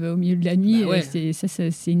se lève au milieu de la nuit. Ouais.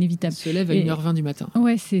 C'est inévitable. Elle se lève à 1h20 du matin.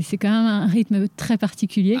 Ouais, c'est quand même un rythme très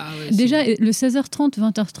particulier. Déjà, le 16h30,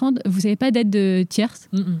 20h30, vous n'avez pas d'aide de tierce,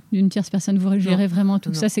 d'une tierce personne. Vous gérez vraiment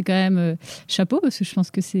tout ça. C'est quand même chapeau, parce que je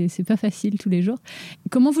pense que c'est pas facile tous les jours.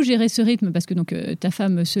 Comment vous gérez ce rythme? Parce que donc, ta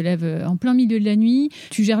femme se lève en plein milieu de la nuit.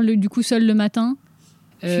 Tu gères du coup seul le matin?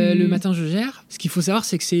 Le matin, je gère. Ce qu'il faut savoir,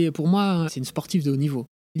 c'est que pour moi, c'est une sportive de haut niveau.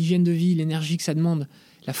 L'hygiène de vie, l'énergie que ça demande,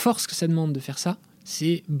 la force que ça demande de faire ça,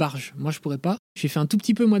 c'est barge. Moi, je pourrais pas. J'ai fait un tout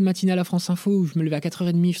petit peu, moi, de matinale à France Info, où je me levais à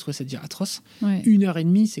 4h30, je trouvais ça déjà atroce.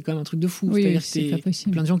 1h30, c'est quand même un truc de fou. Oui, c'est-à-dire c'est pas que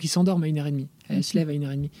possible. plein de gens qui s'endorment à 1h30. Elle se lève à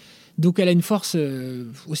 1h30. Donc, elle a une force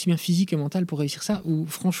aussi bien physique que mentale pour réussir ça, où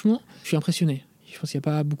franchement, je suis impressionné. Je pense qu'il n'y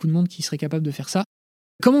a pas beaucoup de monde qui serait capable de faire ça.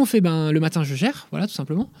 Comment on fait? Le matin, je gère, voilà, tout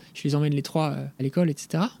simplement. Je les emmène les 3 à l'école,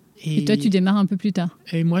 etc. Et toi, tu démarres un peu plus tard?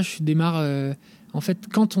 Et moi, je démarre... en fait,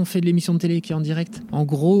 quand on fait de l'émission de télé qui est en direct, en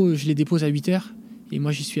gros, je les dépose à 8h. Et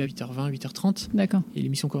moi, j'y suis à 8h20, 8h30. D'accord. Et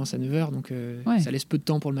l'émission commence à 9h, donc ça laisse peu de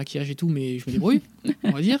temps pour le maquillage et tout, mais je me débrouille,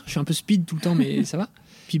 on va dire. Je suis un peu speed tout le temps, mais ça va.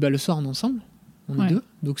 Puis le soir, on est ensemble. On est 2,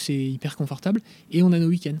 donc c'est hyper confortable. Et on a nos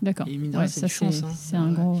week-ends. D'accord. Et mine de rien, c'est une chance. C'est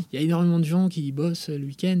un gros... Il y a énormément de gens qui bossent le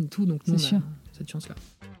week-end et tout, donc nous, on a cette chance-là.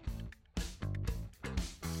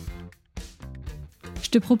 Je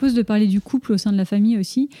te propose de parler du couple au sein de la famille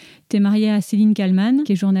aussi. Tu es mariée à Céline Kallmann,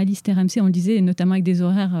 qui est journaliste RMC, on le disait, et notamment avec des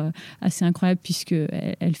horaires assez incroyables,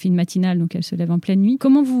 puisqu'elle fait une matinale, donc elle se lève en pleine nuit.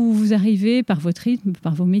 Comment vous arrivez, par votre rythme,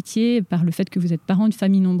 par vos métiers, par le fait que vous êtes parents d'une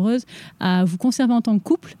famille nombreuse, à vous conserver en tant que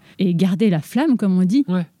couple et garder la flamme, comme on dit?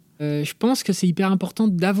 Je pense que c'est hyper important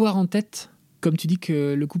d'avoir en tête, comme tu dis,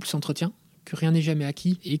 que le couple s'entretient, que rien n'est jamais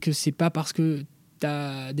acquis, et que c'est pas parce que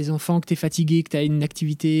t'as des enfants, que t'es fatigué, que t'as une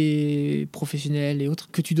activité professionnelle et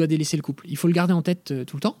autres, que tu dois délaisser le couple. Il faut le garder en tête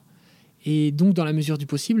tout le temps. Et donc, dans la mesure du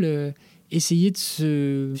possible, essayer de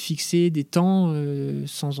se fixer des temps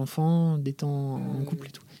sans enfants, des temps en couple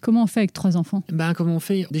et tout. Comment on fait avec 3 enfants? Comment on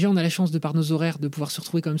fait? Déjà, on a la chance, de par nos horaires, de pouvoir se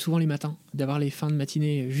retrouver quand même souvent les matins, d'avoir les fins de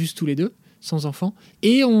matinée juste tous les 2, sans enfants.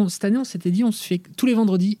 Et cette année, on s'était dit, on se fait tous les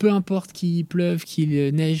vendredis, peu importe qu'il pleuve, qu'il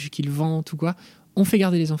neige, qu'il vente ou quoi, on fait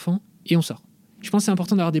garder les enfants et on sort. Je pense que c'est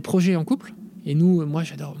important d'avoir des projets en couple. Et nous, moi,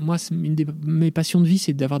 j'adore. Moi, c'est une de mes passions de vie,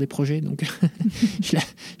 c'est d'avoir des projets. Donc, je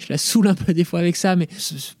la saoule un peu des fois avec ça, mais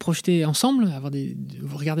se projeter ensemble,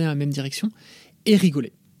 regarder dans la même direction et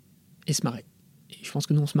rigoler et se marrer. Et je pense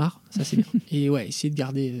que nous, on se marre, ça c'est bien. Et essayer de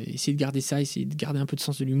garder ça, essayer de garder un peu de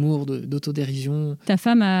sens de l'humour, d'autodérision. Ta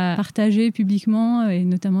femme a partagé publiquement, et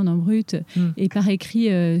notamment dans Brut, et par écrit,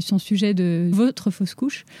 son sujet de votre fausse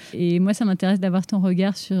couche. Et moi, ça m'intéresse d'avoir ton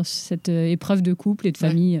regard sur cette épreuve de couple et de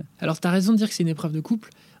famille. Alors, tu as raison de dire que c'est une épreuve de couple.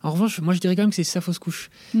 En revanche, moi, je dirais quand même que c'est sa fausse couche.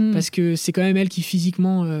 Parce que c'est quand même elle qui,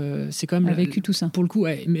 physiquement, c'est quand même... a vécu tout ça. Pour le coup,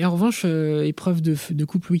 mais en revanche, épreuve de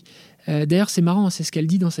couple, oui. D'ailleurs, c'est marrant, c'est ce qu'elle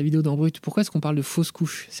dit dans sa vidéo dans Brut. Pourquoi est-ce qu'on parle de fausse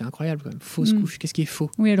couche? C'est incroyable, quand même. Fausse couche, qu'est-ce qui est faux?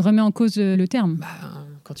 Oui, elle remet en cause le terme.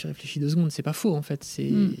 Quand tu réfléchis 2 secondes, c'est pas faux, en fait.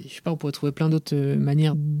 Je sais pas, on pourrait trouver plein d'autres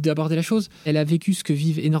manières d'aborder la chose. Elle a vécu ce que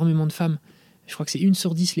vivent énormément de femmes. Je crois que c'est 1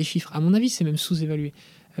 sur 10 les chiffres. À mon avis, c'est même sous-évalué.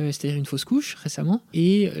 C'est-à-dire une fausse couche récemment.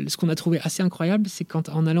 Et ce qu'on a trouvé assez incroyable, c'est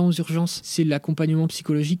qu'en allant aux urgences, c'est l'accompagnement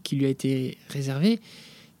psychologique qui lui a été réservé,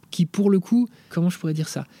 qui pour le coup, comment je pourrais dire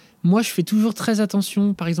ça? Moi, je fais toujours très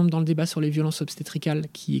attention, par exemple dans le débat sur les violences obstétricales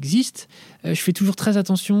qui existent, je fais toujours très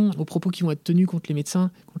attention aux propos qui vont être tenus contre les médecins,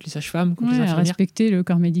 contre les sages-femmes, contre les infirmières. À respecter le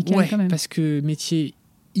corps médical quand même. Parce que métier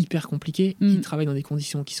hyper compliqué, ils travaillent dans des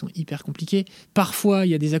conditions qui sont hyper compliquées. Parfois, il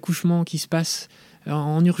y a des accouchements qui se passent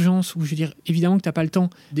en urgence, où je veux dire, évidemment que tu n'as pas le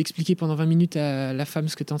temps d'expliquer pendant 20 minutes à la femme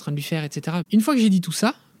ce que tu es en train de lui faire, etc. Une fois que j'ai dit tout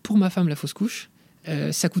ça, pour ma femme, la fausse couche,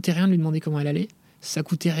 ça coûtait rien de lui demander comment elle allait. Ça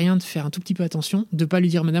coûtait rien de faire un tout petit peu attention, de pas lui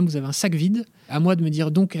dire madame vous avez un sac vide, à moi de me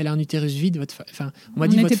dire donc elle a un utérus vide. On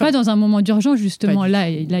n'était pas dans un moment d'urgence justement, là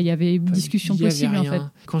il y avait une discussion possible en fait.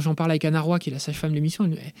 Quand j'en parle avec Anna Roy, qui est la sage-femme de l'émission,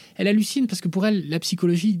 elle hallucine parce que pour elle la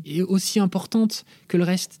psychologie est aussi importante que le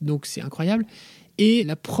reste, donc c'est incroyable. Et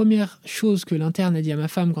la première chose que l'interne a dit à ma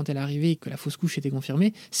femme quand elle est arrivée et que la fausse couche était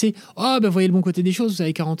confirmée, c'est « Oh, voyez le bon côté des choses, vous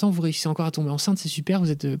avez 40 ans, vous réussissez encore à tomber enceinte, c'est super, vous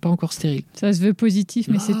n'êtes pas encore stérile. » Ça se veut positif,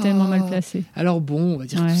 mais c'est tellement mal placé. Alors bon, on va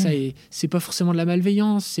dire que tout ça, c'est pas forcément de la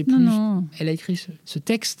malveillance, c'est plus... Non. Elle a écrit ce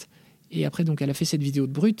texte, et après, donc, elle a fait cette vidéo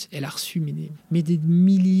de Brut, elle a reçu des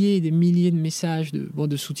milliers et des milliers de messages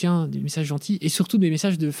de soutien, des messages gentils, et surtout des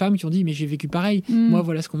messages de femmes qui ont dit « Mais j'ai vécu pareil, moi,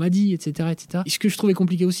 voilà ce qu'on m'a dit, etc. etc. » Et ce que je trouvais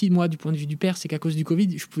compliqué aussi, moi, du point de vue du père, c'est qu'à cause du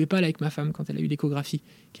Covid, je pouvais pas aller avec ma femme quand elle a eu l'échographie,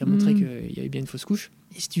 qui a montré qu'il y avait bien une fausse couche.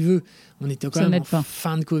 Et si tu veux, on était quand même en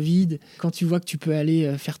fin de Covid. Quand tu vois que tu peux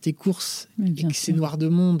aller faire tes courses et que c'est noir de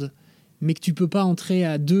monde, mais que tu peux pas entrer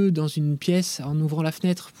à 2 dans une pièce en ouvrant la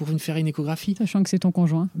fenêtre pour faire une échographie. Sachant que c'est ton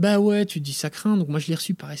conjoint. Bah ouais, tu te dis ça craint. Donc moi je l'ai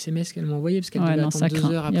reçu par SMS qu'elle m'a envoyé parce qu'elle devait attendre 2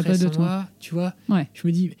 heures y a après pas de sans moi, tu vois. Ouais. Je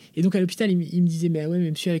me dis, et donc à l'hôpital il me disait mais ouais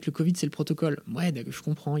mais monsieur avec le Covid c'est le protocole. Ouais d'accord, je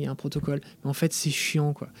comprends, il y a un protocole, mais en fait c'est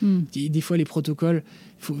chiant quoi. Des fois les protocoles,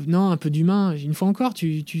 non, un peu d'humain. Une fois encore,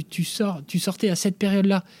 tu sortais à cette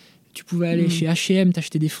période-là, tu pouvais aller chez H&M,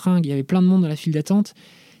 t'acheter des fringues, il y avait plein de monde dans la file d'attente.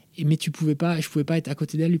 Mais je pouvais pas être à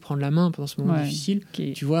côté d'elle, lui prendre la main pendant ce moment difficile.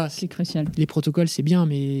 Tu vois, c'est crucial. Les protocoles, c'est bien,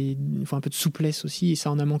 mais il faut un peu de souplesse aussi, et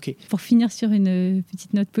ça en a manqué. Pour finir sur une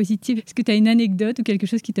petite note positive, est-ce que tu as une anecdote ou quelque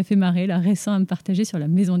chose qui t'a fait marrer, là, récent à me partager sur la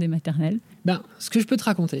maison des maternelles ? Ce que je peux te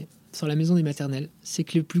raconter sur la maison des maternelles, c'est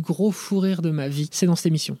que le plus gros fou rire de ma vie, c'est dans cette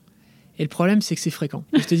émission. Et le problème, c'est que c'est fréquent.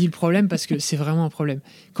 Et je te dis le problème parce que c'est vraiment un problème.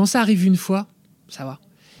 Quand ça arrive une fois, ça va.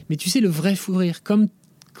 Mais tu sais, le vrai fou rire, comme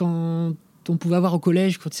quand on pouvait avoir au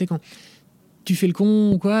collège, quand tu fais le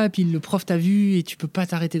con ou quoi, et puis le prof t'a vu et tu peux pas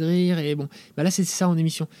t'arrêter de rire. Et bon, là c'est ça en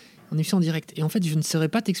émission en direct. Et en fait, je ne saurais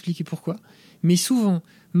pas t'expliquer pourquoi, mais souvent,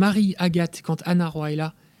 Marie, Agathe, quand Anna Roy est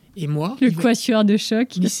là, et moi... Le quatuor de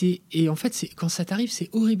choc. Et en fait, quand ça t'arrive, c'est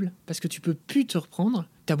horrible, parce que tu peux plus te reprendre,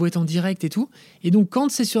 t'as beau être en direct et tout, et donc quand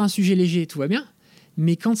c'est sur un sujet léger, tout va bien,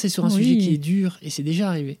 mais quand c'est sur un sujet qui est dur, et c'est déjà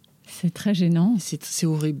arrivé, c'est très gênant. C'est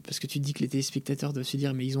horrible, parce que tu te dis que les téléspectateurs doivent se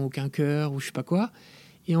dire mais ils ont aucun cœur, ou je sais pas quoi.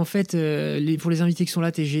 Et en fait, pour les invités qui sont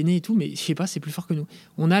là, t'es gêné et tout, mais je sais pas, c'est plus fort que nous.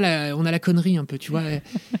 On a la connerie un peu, tu vois.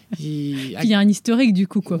 Il y a un historique du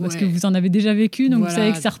coup, quoi, parce que vous en avez déjà vécu, donc vous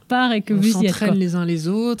savez que ça repart et que vous y êtes. On s'entraîne les uns les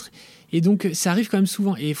autres, et donc ça arrive quand même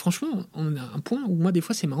souvent. Et franchement, on a un point où moi, des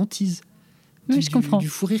fois, c'est ma hantise. Oui, je comprends. Du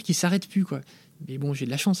fou rire qui s'arrête plus, quoi. Mais bon, j'ai de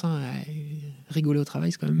la chance, hein. Rigoler au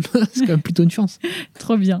travail, c'est quand même plutôt une chance.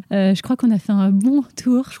 Trop bien. Je crois qu'on a fait un bon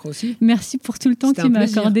tour. Je crois aussi. Merci pour tout le temps que tu m'as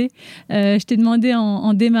accordé. Je t'ai demandé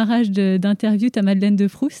en démarrage d'interview ta Madeleine de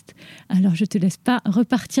Proust. Alors, je te laisse pas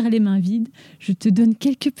repartir les mains vides. Je te donne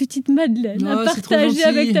quelques petites madeleines à partager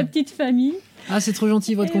avec ta petite famille. Ah, c'est trop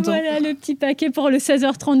gentil, votre content. Voilà le petit paquet pour le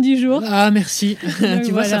 16h30 du jour. Ah, merci.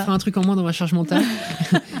 Tu vois, ça fera un truc en moins dans ma charge mentale.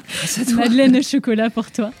 Madeleine au chocolat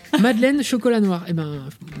pour toi. Madeleine chocolat noir. Eh ben,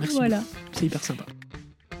 merci. Voilà. C'est hyper sympa.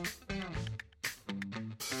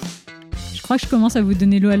 Je crois que je commence à vous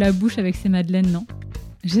donner l'eau à la bouche avec ces madeleines, non ?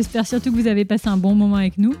 J'espère surtout que vous avez passé un bon moment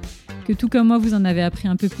avec nous, que tout comme moi, vous en avez appris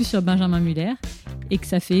un peu plus sur Benjamin Muller et que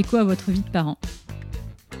ça fait écho à votre vie de parent.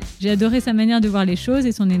 J'ai adoré sa manière de voir les choses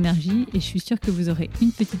et son énergie, et je suis sûre que vous aurez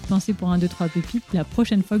une petite pensée pour 1, 2, 3 pépites la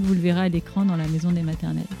prochaine fois que vous le verrez à l'écran dans la maison des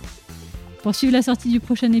maternelles. Pour suivre la sortie du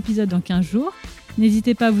prochain épisode dans 15 jours,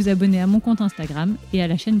 n'hésitez pas à vous abonner à mon compte Instagram et à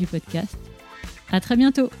la chaîne du podcast. À très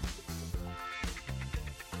bientôt!